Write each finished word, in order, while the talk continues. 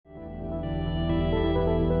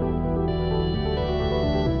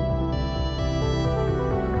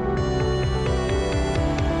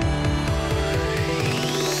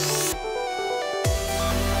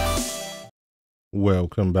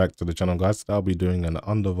Welcome back to the channel, guys. Today I'll be doing an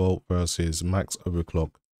undervolt versus max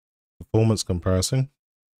overclock performance comparison.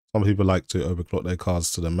 Some people like to overclock their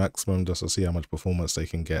cards to the maximum just to see how much performance they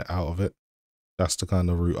can get out of it. That's the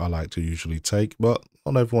kind of route I like to usually take, but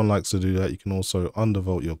not everyone likes to do that. You can also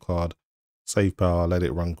undervolt your card, save power, let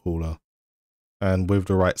it run cooler, and with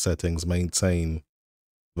the right settings maintain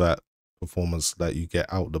that performance that you get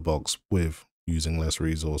out the box with using less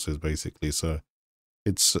resources, basically. So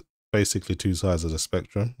it's basically two sides of the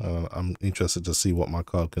spectrum. I'm interested to see what my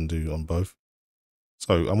card can do on both.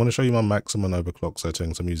 So I'm going to show you my maximum overclock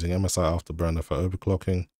settings. I'm using MSI Afterburner for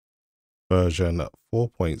overclocking, version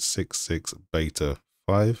 4.66 beta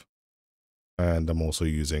 5, and I'm also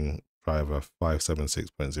using driver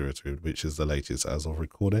 576.02, which is the latest as of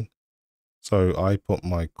recording. So I put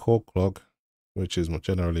my core clock, which is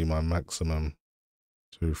generally my maximum,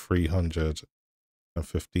 to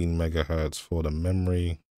 315 megahertz for the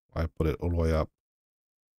memory. I put it all the way up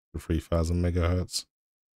to 3000 megahertz.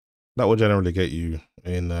 That will generally get you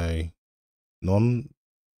in a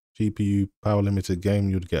non-GPU power limited game.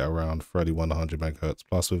 You'd get around 3100 megahertz.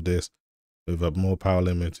 Plus with this, with a more power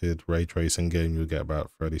limited ray tracing game, you'll get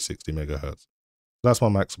about 3060 megahertz. That's my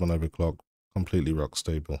maximum overclock, completely rock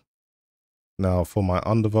stable. Now for my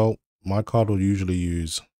undervolt, my card will usually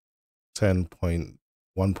use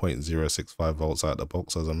 1.065 volts out the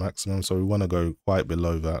box as a maximum, so we want to go quite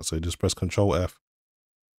below that. So just press Ctrl F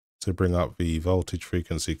to bring up the voltage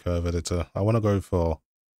frequency curve editor. I want to go for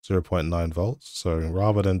 0.9 volts. So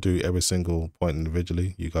rather than do every single point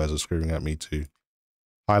individually, you guys are screaming at me to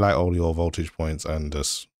highlight all your voltage points and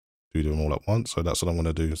just do them all at once. So that's what I'm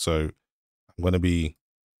going to do. So I'm going to be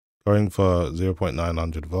going for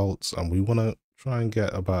 0.900 volts, and we want to try and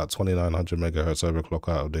get about 2900 megahertz overclock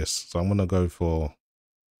out of this. So I'm going to go for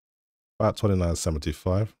about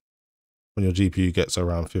 2975. When your GPU gets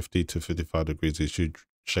around 50 to 55 degrees, it should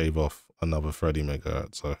shave off another 30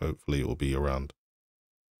 megahertz. So hopefully it will be around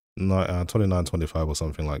 2925 or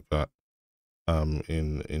something like that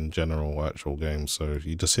in general actual games. So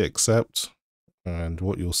you just hit accept, and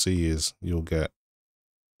what you'll see is you'll get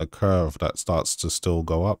a curve that starts to still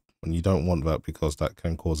go up, and you don't want that because that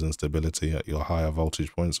can cause instability at your higher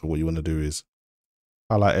voltage points. So what you want to do is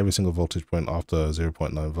highlight every single voltage point after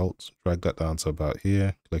 0.9 volts, drag that down to about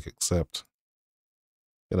here, click accept,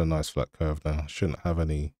 get a nice flat curve now. Shouldn't have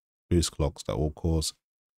any boost clocks that will cause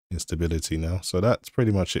instability now. So that's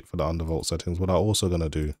pretty much it for the undervolt settings. What I'm also going to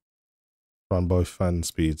do, run both fan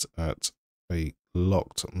speeds at a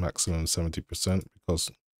locked maximum 70%,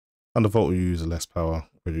 because undervolt will use less power,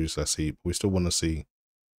 produce less heat, but we still want to see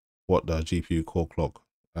what the GPU core clock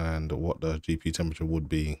and what the GPU temperature would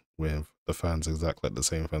be with the fans exactly at the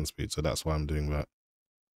same fan speed. So that's why I'm doing that.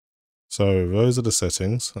 So those are the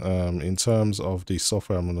settings. In terms of the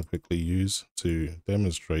software I'm going to quickly use to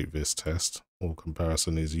demonstrate this test or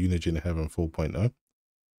comparison is Unigine Heaven 4.0.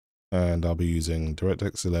 And I'll be using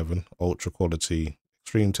DirectX 11, ultra quality,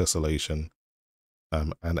 extreme tessellation,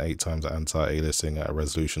 and 8x anti-aliasing at a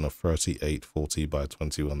resolution of 3840 by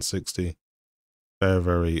 2160.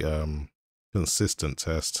 Very consistent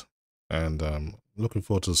test, and looking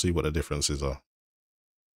forward to see what the differences are.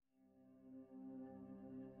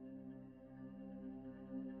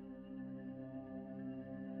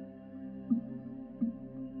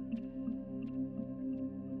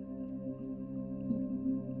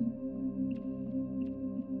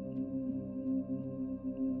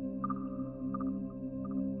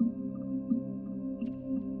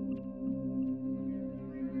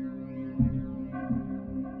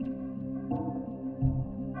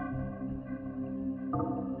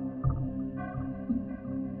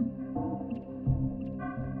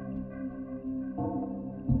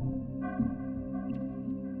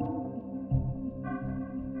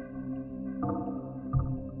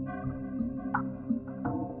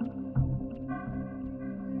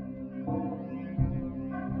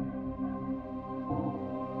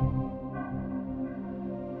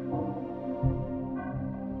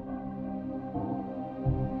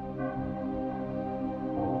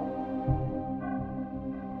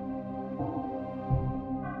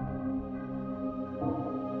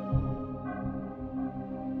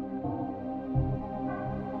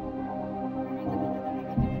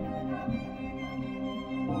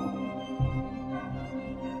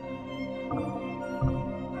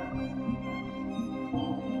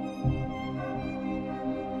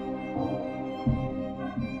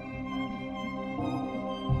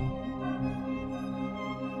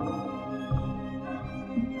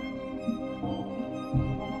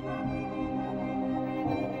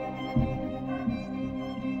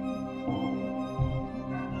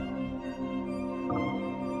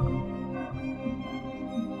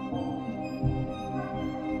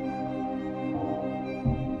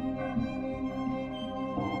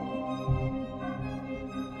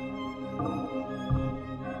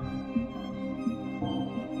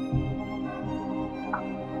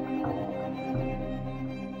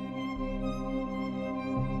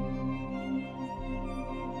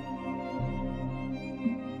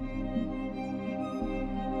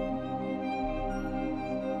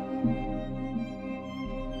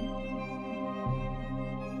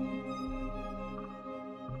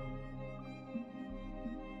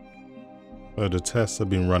 So the tests have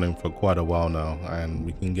been running for quite a while now, and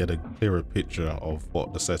we can get a clearer picture of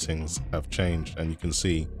what the settings have changed, and you can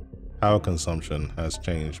see power consumption has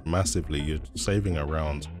changed massively. You're saving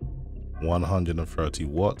around 130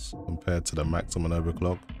 watts compared to the maximum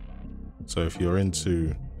overclock. So if you're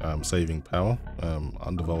into saving power,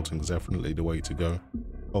 undervolting is definitely the way to go.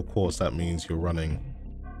 Of course, that means you're running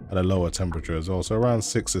at a lower temperature as well, so around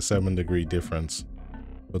 6 to 7 degree difference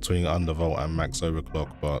between undervolt and max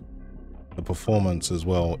overclock, but the performance as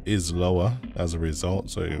well is lower as a result.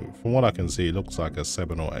 So from what I can see, it looks like a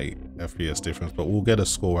 7 or 8 FPS difference, but we'll get a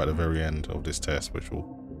score at the very end of this test which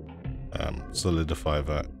will solidify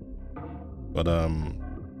that. But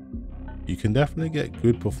you can definitely get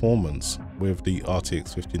good performance with the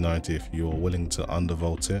RTX 5090 if you're willing to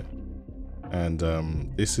undervolt it, and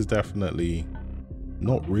this is definitely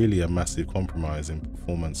not really a massive compromise in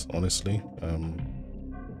performance, honestly.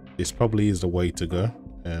 This probably is the way to go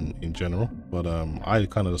in general, but I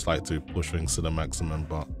kind of just like to push things to the maximum.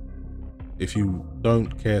 But if you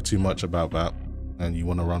don't care too much about that and you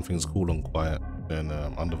want to run things cool and quiet, then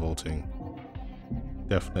undervolting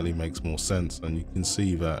definitely makes more sense. And you can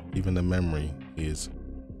see that even the memory is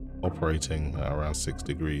operating at around 6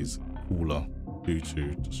 degrees cooler due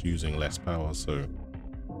to just using less power. So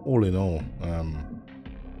all in all,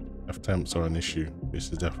 if temps are an issue,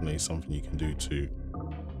 this is definitely something you can do to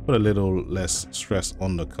put a little less stress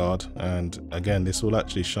on the card. And again, this will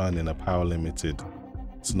actually shine in a power limited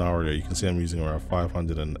scenario. You can see I'm using around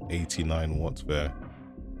 589 watts there,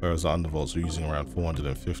 whereas the undervolts are using around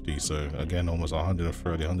 450. So again, almost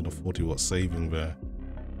 130, 140 watt saving there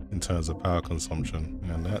in terms of power consumption,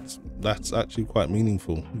 and that's actually quite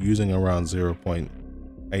meaningful, using around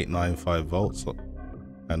 0.895 volts,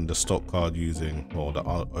 and the stock card using, or the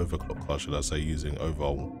overclock card should I say, using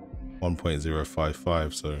over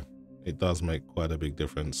 1.055. so it does make quite a big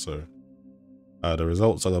difference. So the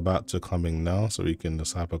results are about to come in now, so we can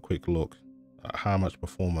just have a quick look at how much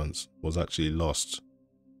performance was actually lost,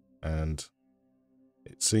 and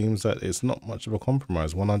it seems that it's not much of a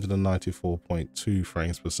compromise. 194.2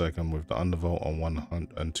 frames per second with the undervolt on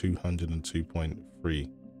 100 and 202.3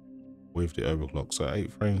 with the overclock. So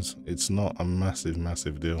 8 frames, it's not a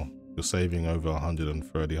massive deal. You're saving over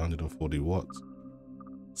 130, 140 watts.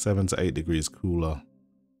 7 to 8 degrees cooler.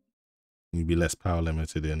 You'll be less power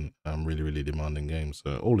limited in really demanding games.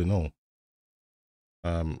 So all in all,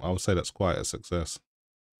 I would say that's quite a success.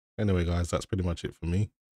 Anyway guys, that's pretty much it for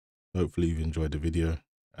me. Hopefully you've enjoyed the video,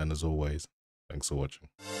 and as always, thanks for watching.